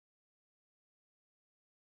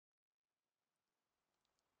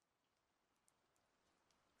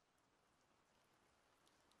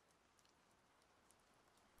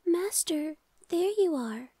Master, there you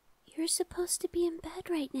are. You're supposed to be in bed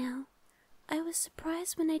right now. I was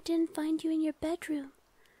surprised when I didn't find you in your bedroom.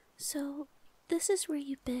 So, this is where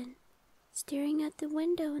you've been, staring at the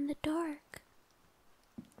window in the dark.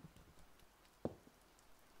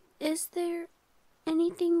 Is there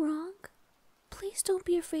anything wrong? Please don't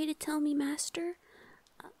be afraid to tell me, Master.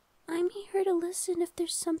 I'm here to listen if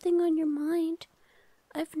there's something on your mind.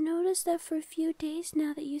 I've noticed that for a few days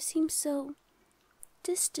now that you seem so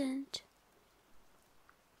distant.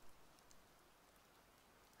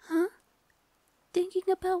 Huh? Thinking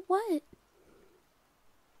about what?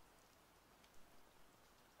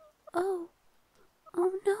 Oh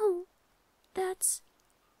no. That's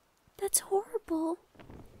horrible.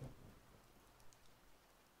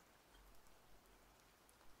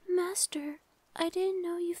 Master, I didn't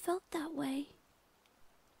know you felt that way.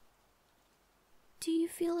 Do you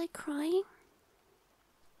feel like crying?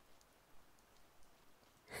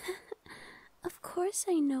 Of course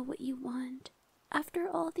I know what you want. After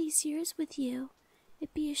all these years with you,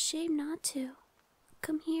 it'd be a shame not to.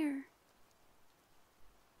 Come here.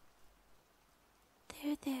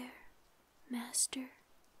 There, Master.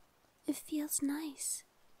 It feels nice,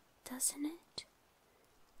 doesn't it?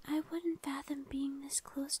 I wouldn't fathom being this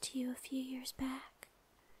close to you a few years back.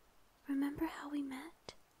 Remember how we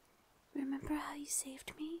met? Remember how you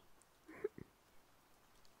saved me?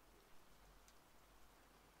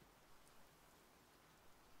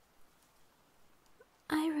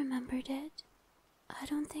 I remembered it. I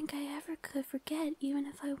don't think I ever could forget, even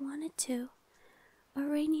if I wanted to. A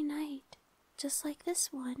rainy night, just like this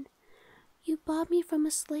one, you bought me from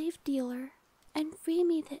a slave dealer and freed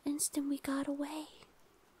me the instant we got away.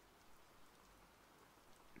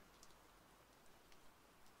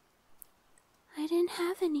 I didn't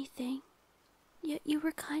have anything, yet you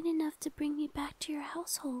were kind enough to bring me back to your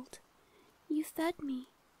household. You fed me,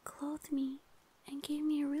 clothed me, and gave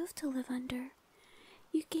me a roof to live under.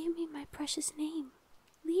 You gave me my precious name,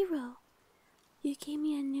 Lero. You gave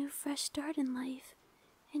me a new, fresh start in life,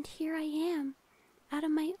 and here I am, out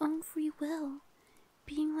of my own free will,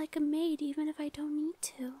 being like a maid even if I don't need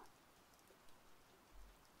to.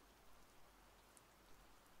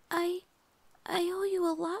 I owe you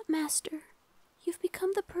a lot, Master. You've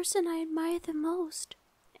become the person I admire the most,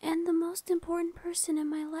 and the most important person in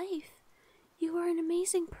my life. You are an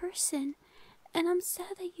amazing person, and I'm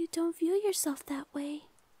sad that you don't view yourself that way.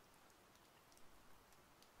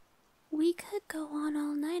 We could go on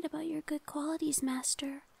all night about your good qualities,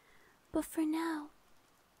 Master, but for now,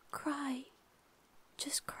 cry.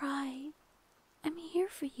 Just cry. I'm here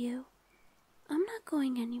for you. I'm not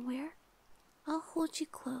going anywhere. I'll hold you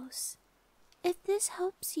close. If this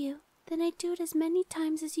helps you, then I do it as many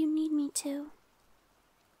times as you need me to.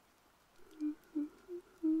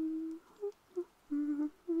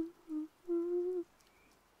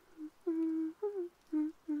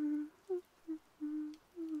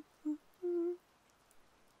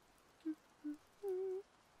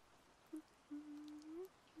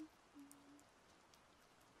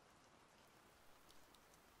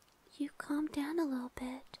 You've calmed down a little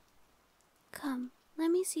bit. Come, let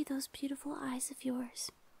me see those beautiful eyes of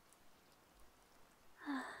yours.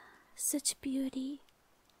 Ah, such beauty.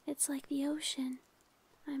 It's like the ocean.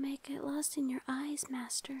 I might get lost in your eyes,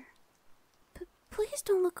 Master. But please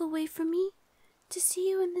don't look away from me. To see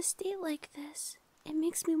you in this state like this, it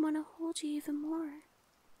makes me want to hold you even more.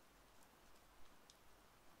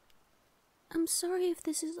 I'm sorry if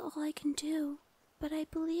this is all I can do, but I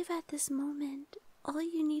believe at this moment, all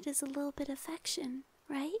you need is a little bit of affection,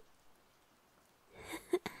 right?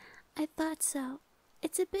 I thought so.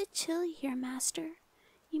 It's a bit chilly here, Master.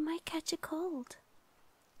 You might catch a cold.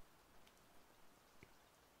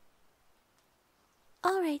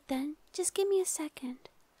 Alright then, just give me a second.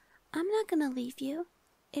 I'm not gonna leave you.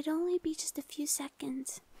 It'll only be just a few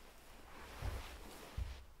seconds.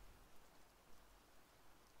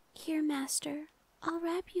 Here, Master. I'll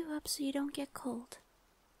wrap you up so you don't get cold.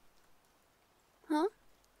 Huh?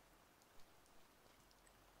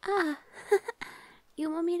 Ah,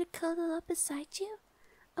 you want me to cuddle up beside you?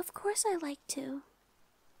 Of course I like to.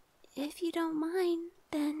 If you don't mind,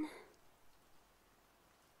 then...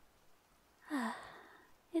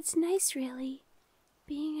 It's nice, really,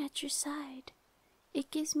 being at your side.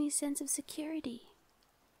 It gives me a sense of security.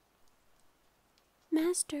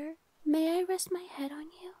 Master, may I rest my head on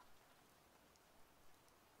you?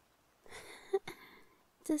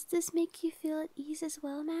 Does this make you feel at ease as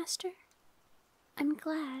well, Master? I'm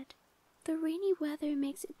glad. The rainy weather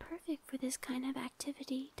makes it perfect for this kind of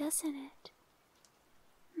activity, doesn't it?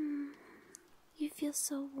 You feel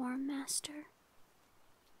so warm, Master.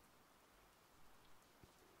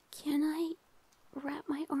 Can I wrap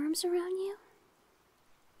my arms around you?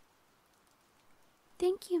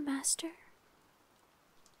 Thank you, Master.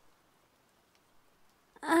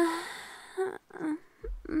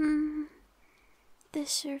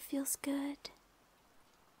 This sure feels good.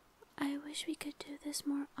 I wish we could do this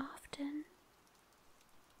more often.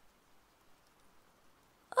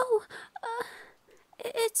 Oh,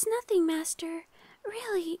 it's nothing, Master.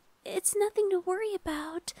 Really, it's nothing to worry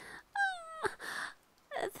about.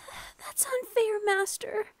 That's unfair,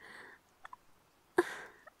 Master.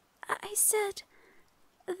 I said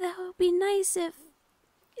that would be nice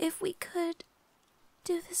if we could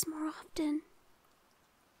do this more often.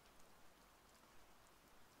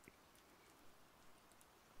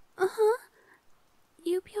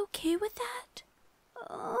 You be okay with that?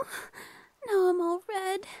 Oh, now I'm all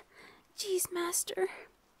red. Jeez, Master.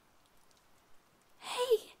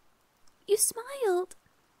 Hey, you smiled.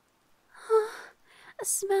 A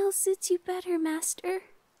smile suits you better, Master.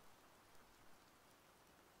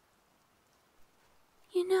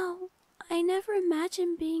 You know, I never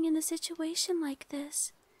imagined being in a situation like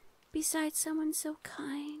this, besides someone so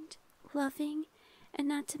kind, loving, and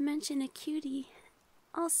not to mention a cutie.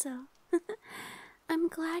 Also, I'm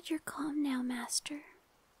glad you're calm now, Master.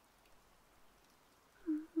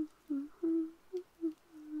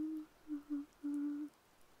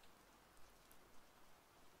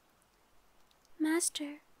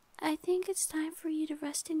 Master, I think it's time for you to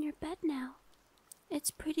rest in your bed now. It's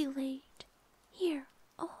pretty late. Here,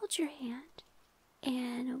 I'll hold your hand.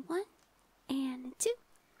 And a 1, and a 2,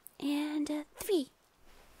 and a 3.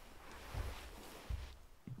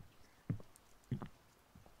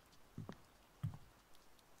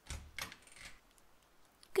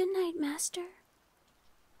 Good night, Master.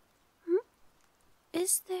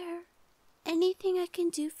 Is there anything I can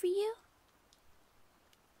do for you?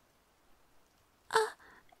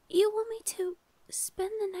 You want me to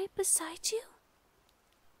spend the night beside you?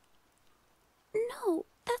 No,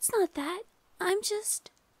 that's not that. I'm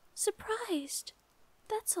just surprised.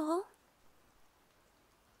 That's all.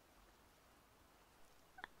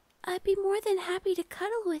 I'd be more than happy to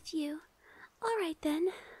cuddle with you. All right then.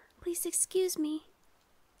 Please excuse me.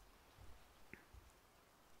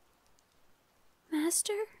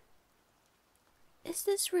 Master? Is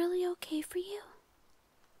this really okay for you?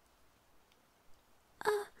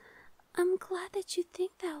 I'm glad that you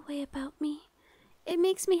think that way about me. It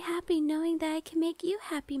makes me happy knowing that I can make you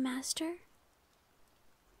happy, Master.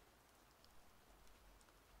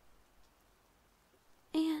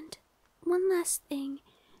 And one last thing,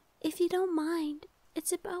 if you don't mind,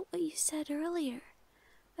 it's about what you said earlier,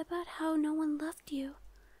 about how no one loved you.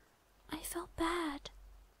 I felt bad,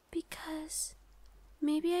 because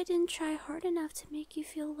maybe I didn't try hard enough to make you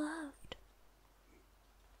feel loved.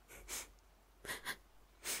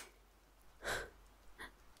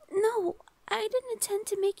 No, I didn't intend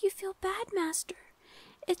to make you feel bad, Master.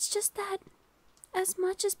 It's just that, as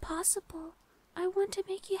much as possible, I want to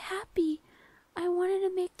make you happy. I wanted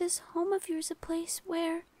to make this home of yours a place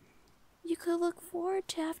where you could look forward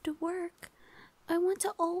to after work. I want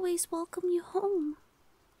to always welcome you home.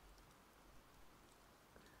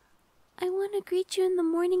 I want to greet you in the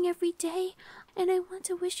morning every day, and I want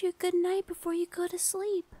to wish you a good night before you go to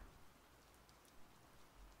sleep.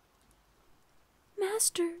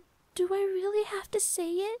 Master, do I really have to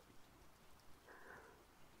say it?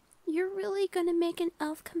 You're really gonna make an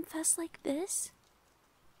elf confess like this?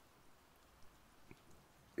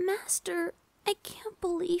 Master, I can't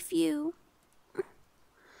believe you.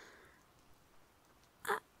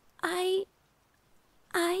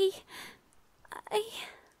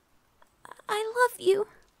 I love you.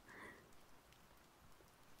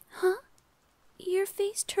 Huh? Your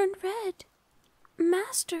face turned red.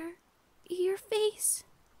 Master, your face.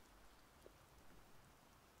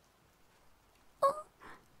 Oh.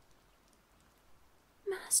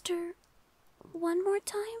 Master, one more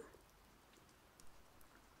time?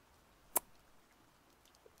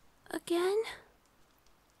 Again?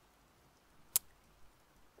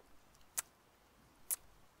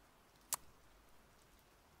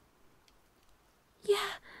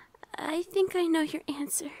 Yeah, I think I know your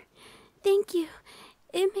answer. Thank you.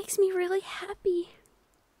 It makes me really happy.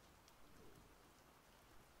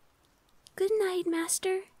 Good night,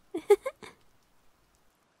 Master.